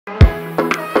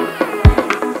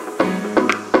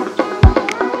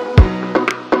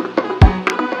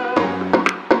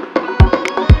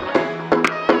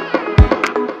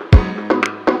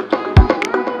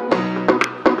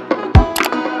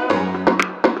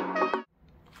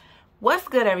What's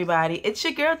good, everybody? It's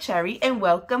your girl Cherry, and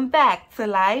welcome back to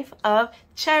Life of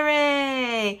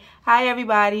Cherry. Hi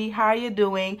everybody, how are you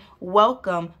doing?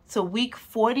 Welcome to week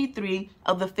 43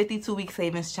 of the 52-week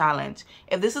savings challenge.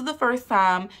 If this is the first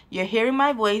time you're hearing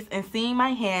my voice and seeing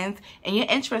my hands and you're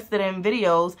interested in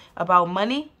videos about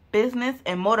money, business,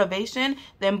 and motivation,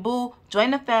 then boo,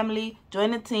 join the family,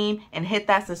 join the team, and hit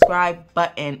that subscribe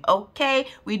button. Okay,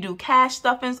 we do cash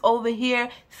stuffings over here,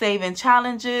 saving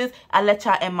challenges. I let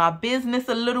y'all in my business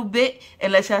a little bit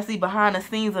and let y'all see behind the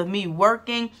scenes of me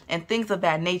working and things of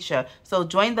that nature. So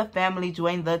join the family,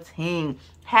 join the team.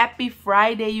 Happy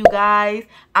Friday, you guys.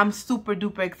 I'm super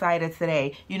duper excited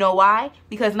today. You know why?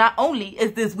 Because not only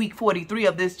is this week 43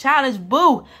 of this challenge,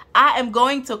 boo, I am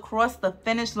going to cross the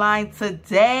finish line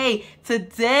today.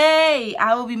 Today,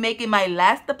 I will be making my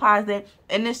last deposit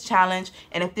in this challenge,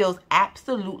 and it feels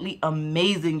absolutely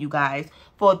amazing, you guys.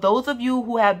 For those of you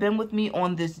who have been with me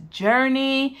on this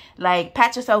journey, like,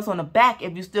 pat yourselves on the back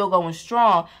if you're still going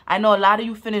strong. I know a lot of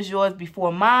you finished yours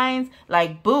before mine.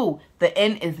 Like, boo, the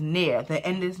end is near. The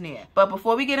end is near. But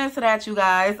before we get into that, you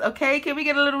guys, okay, can we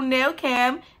get a little nail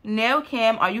cam? Nail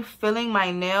cam, are you feeling my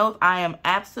nails? I am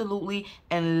absolutely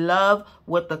in love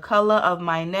with the color of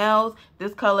my nails.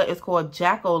 This color is called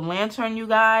Jack-O-Lantern, you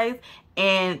guys.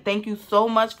 And thank you so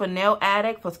much for Nail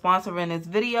Addict for sponsoring this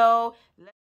video.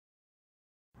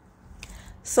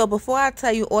 So before I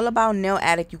tell you all about Nail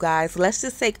Addict, you guys, let's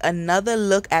just take another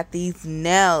look at these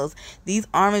nails. These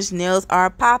orange nails are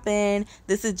popping.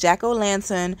 This is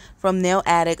Jack-O-Lantern from Nail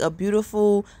Addict, a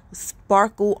beautiful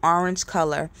sparkle orange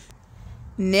color.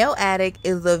 Nail Addict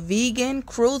is a vegan,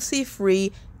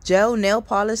 cruelty-free gel nail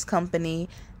polish company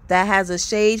that has a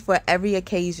shade for every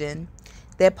occasion.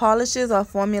 Their polishes are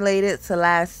formulated to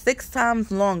last 6 times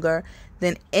longer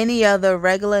than any other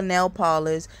regular nail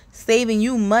polish, saving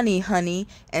you money, honey,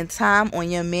 and time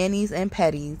on your manis and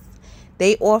petties.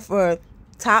 They offer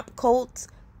top coats,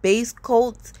 base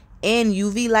coats, and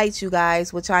UV lights, you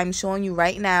guys, which I'm showing you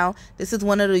right now. This is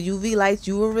one of the UV lights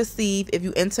you will receive if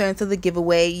you enter into the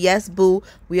giveaway. Yes, boo,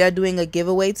 we are doing a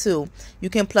giveaway too. You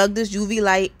can plug this UV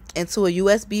light into a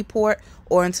USB port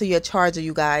or into your charger,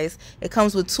 you guys. It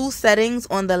comes with 2 settings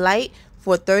on the light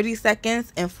for 30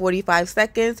 seconds and 45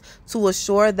 seconds to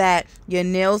assure that your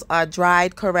nails are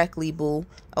dried correctly, boo.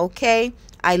 Okay,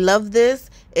 I love this.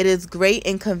 It is great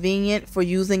and convenient for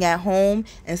using at home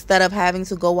instead of having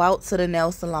to go out to the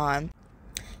nail salon.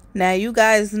 Now, you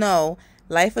guys know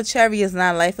Life of Cherry is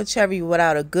not Life of Cherry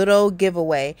without a good old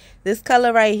giveaway. This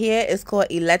color right here is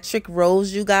called Electric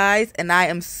Rose, you guys, and I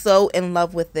am so in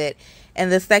love with it.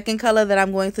 And the second color that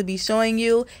I'm going to be showing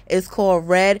you is called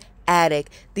Red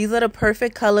Addict. These are the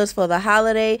perfect colors for the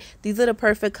holiday. These are the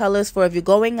perfect colors for if you're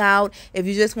going out, if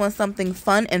you just want something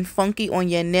fun and funky on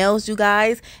your nails, you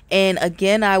guys. And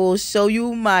again, I will show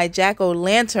you my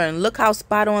Jack-O-Lantern. Look how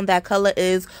spot on that color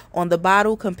is on the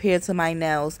bottle compared to my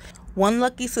nails. One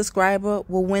lucky subscriber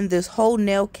will win this whole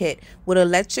nail kit with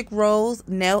Electric Rose,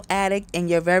 Nail Addict, and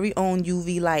your very own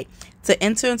UV light. To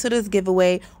enter into this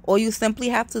giveaway, all you simply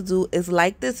have to do is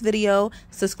like this video,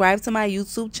 subscribe to my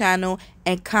YouTube channel,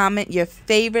 and comment your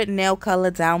favorite nail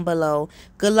color down below.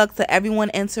 Good luck to everyone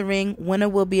entering. Winner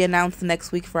will be announced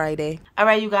next week, Friday. All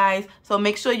right, you guys. So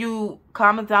make sure you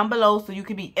comment down below so you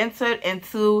can be entered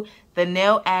into the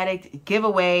Nail Addict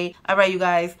giveaway. All right, you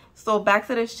guys. So back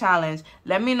to this challenge.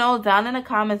 Let me know down in the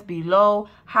comments below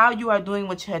how you are doing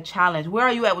with your challenge. Where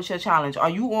are you at with your challenge? Are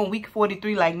you on week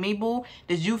 43 like me, boo?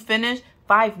 Did you finish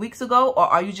 5 weeks ago, or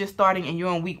are you just starting and you're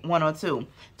on week 1 or 2?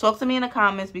 Talk to me in the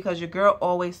comments because your girl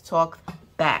always talks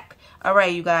back. All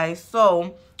right, you guys.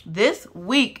 So this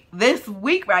week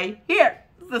right here,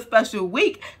 a special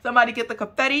week. Somebody get the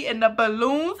confetti and the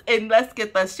balloons and let's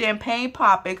get the champagne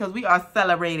popping because we are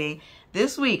celebrating.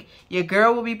 This week, your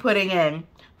girl will be putting in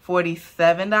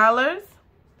 $47,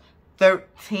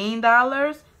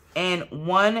 $13, and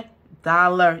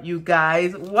 $1, you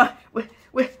guys.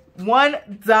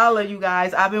 $1, you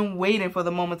guys. I've been waiting for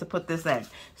the moment to put this in.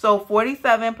 So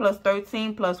 47 plus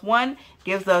 13 plus 1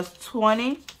 gives us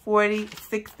 20, 40,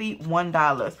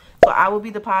 $61. So I will be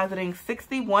depositing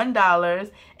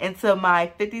 $61 into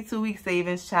my 52-week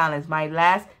savings challenge, my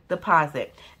last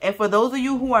deposit. And for those of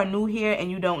you who are new here and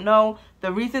you don't know,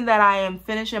 the reason that I am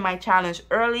finishing my challenge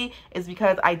early is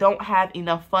because I don't have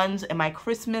enough funds in my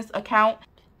Christmas account.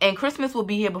 And Christmas will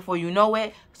be here before you know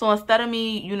it. So instead of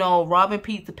me, you know, robbing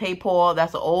Pete to pay Paul,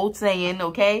 that's an old saying,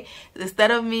 okay? Instead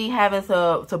of me having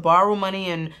to borrow money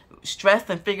and stress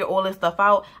and figure all this stuff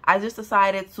out, I just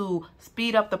decided to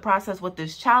speed up the process with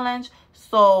this challenge.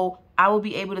 So I will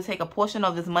be able to take a portion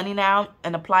of this money now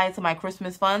and apply it to my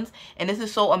Christmas funds. And this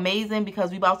is so amazing because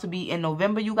we're about to be in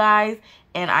November, you guys.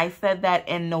 And I said that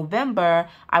in November,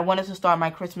 I wanted to start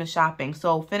my Christmas shopping.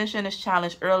 So finishing this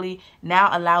challenge early now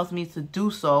allows me to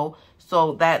do so.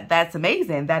 So that's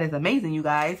amazing. That is amazing, you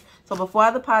guys. So before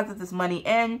I deposit this money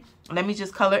in, let me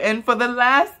just color in for the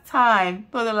last time.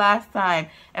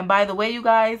 And by the way, you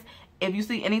guys, if you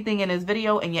see anything in this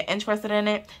video and you're interested in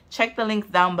it, check the links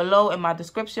down below in my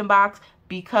description box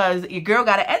because your girl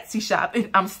got an Etsy shop and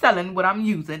I'm selling what I'm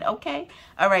using, okay?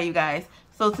 All right, you guys.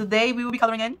 So today we will be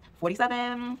coloring in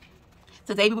 47.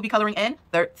 Today we will be coloring in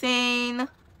 13.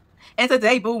 And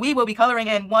today, boo, we will be coloring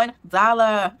in $1.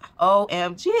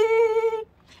 OMG.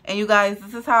 And you guys,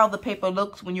 this is how the paper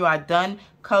looks when you are done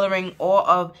coloring all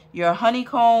of your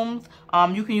honeycombs.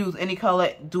 You can use any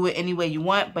color, do it any way you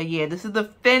want. But yeah, this is the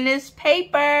finished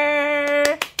paper.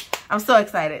 I'm so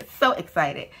excited. So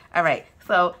excited. All right,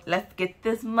 so let's get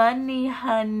this money,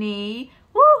 honey.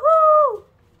 Woohoo!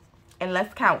 And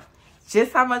let's count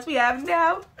just how much we have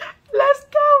now. Let's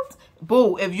count.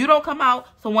 Boo, if you don't come out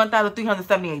to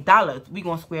 $1,378, we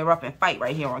gonna square up and fight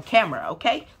right here on camera,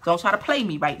 okay? Don't try to play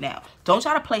me right now. Don't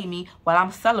try to play me while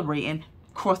I'm celebrating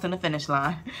crossing the finish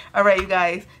line. All right, you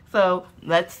guys. So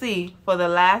let's see for the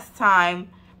last time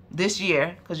this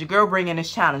year, because your girl bringing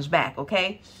this challenge back,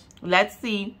 okay? Let's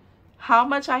see how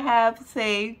much I have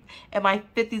saved in my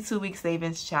 52-week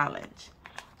savings challenge.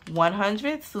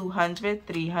 100, 200,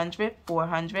 300,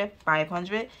 400,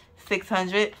 500,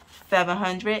 600,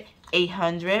 700,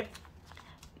 800,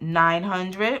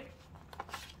 900,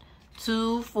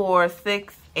 2, 4,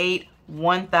 6, 8,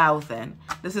 1,000.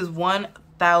 This is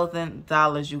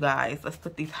 $1,000, you guys. Let's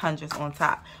put these hundreds on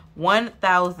top.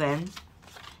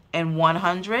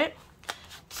 1,100,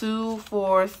 2,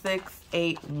 4, 6,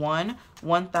 8, 1,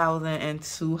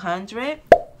 1,200,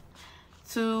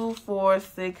 2, 4,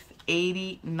 6,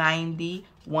 80, 90,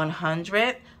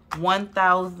 100,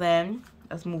 1,000.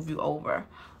 Let's move you over.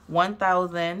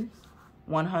 1,000,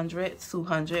 100,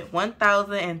 200,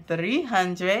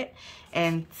 1,300,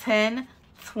 and 10,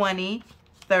 20,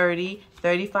 30,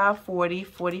 35, 40,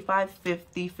 45,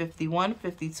 50, 51,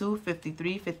 52,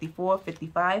 53, 54,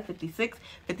 55, 56,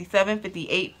 57,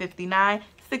 58, 59,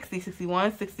 60,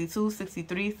 61, 62,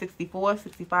 63, 64,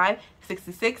 65,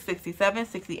 66, 67,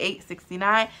 68,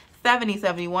 69, 70,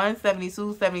 71,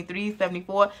 72, 73,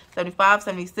 74, 75,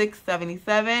 76,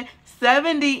 77,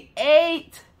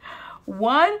 78,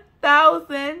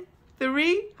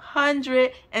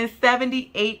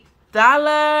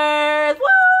 $1,378. Woo!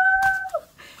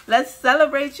 Let's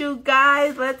celebrate, you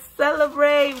guys. Let's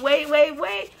celebrate. Wait.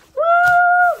 Woo!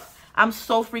 I'm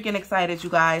so freaking excited,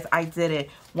 you guys. I did it.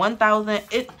 1,000.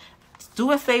 Do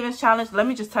a savings challenge. Let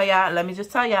me just tell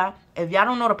y'all. If y'all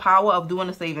don't know the power of doing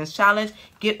a savings challenge,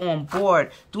 get on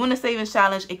board. Doing a savings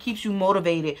challenge, it keeps you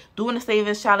motivated. Doing a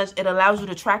savings challenge, it allows you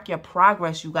to track your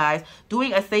progress, you guys.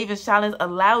 Doing a savings challenge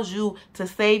allows you to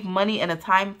save money in a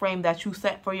time frame that you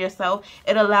set for yourself.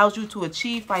 It allows you to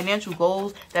achieve financial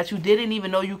goals that you didn't even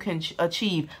know you can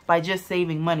achieve by just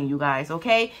saving money, you guys,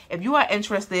 okay? If you are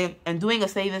interested in doing a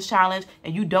savings challenge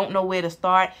and you don't know where to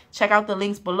start, check out the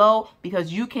links below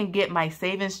because you can get my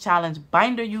savings challenge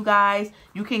binder, you guys.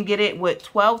 You can get it with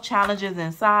 12 challenges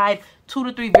inside, 2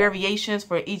 to 3 variations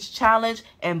for each challenge,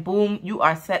 and boom, you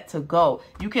are set to go.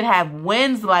 You can have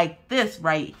wins like this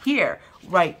right here.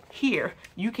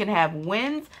 You can have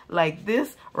wins like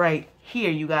this right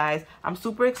here, you guys. I'm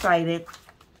super excited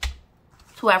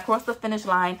to have crossed the finish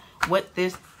line with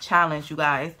this challenge, you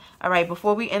guys. All right,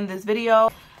 before we end this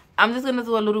video, I'm just gonna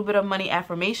do a little bit of money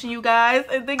affirmation, you guys.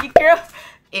 And thank you, girl.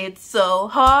 It's so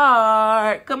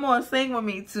hard. Come on, sing with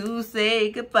me to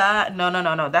say goodbye. No.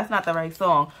 That's not the right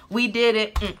song. We did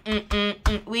it.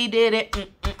 We did it.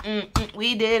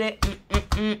 We did it.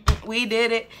 We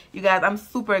did it. You guys, I'm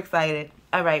super excited.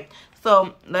 All right.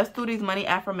 So let's do these money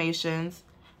affirmations.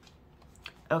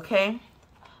 Okay.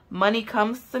 Money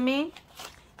comes to me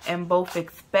in both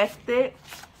expected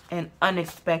and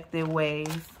unexpected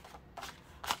ways.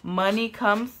 Money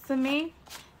comes to me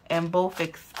in both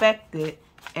expected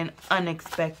and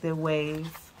unexpected ways.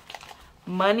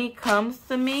 Money comes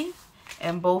to me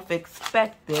in both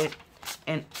expected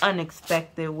and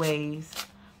unexpected ways.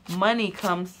 Money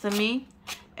comes to me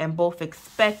in both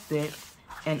expected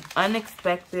and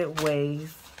unexpected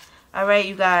ways. All right,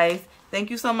 you guys. Thank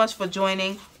you so much for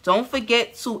joining Don't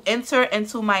forget to enter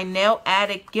into my Nail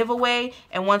Addict giveaway.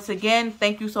 And once again,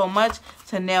 thank you so much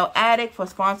to Nail Addict for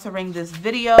sponsoring this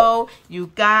video.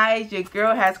 You guys, your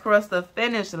girl has crossed the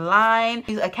finish line.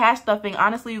 A cash stuffing.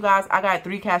 Honestly, you guys, I got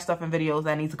 3 cash stuffing videos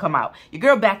that need to come out. Your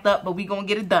girl backed up, but we gonna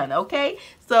get it done, okay?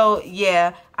 So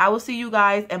yeah, I will see you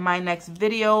guys in my next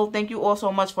video. Thank you all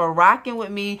so much for rocking with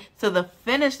me to the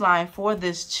finish line for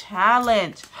this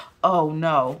challenge. Oh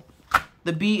no,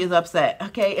 the bee is upset,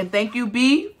 okay? And thank you,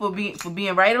 bee, for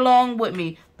being right along with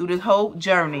me through this whole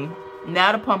journey.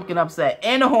 Now the pumpkin upset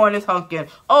and the horn is honking.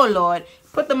 Oh Lord,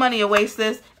 put the money away,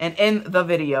 sis, and end the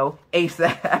video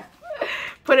ASAP.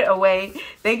 Put it away.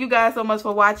 Thank you guys so much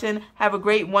for watching. Have a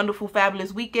great, wonderful,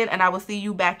 fabulous weekend, and I will see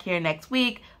you back here next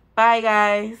week. Bye,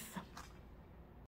 guys.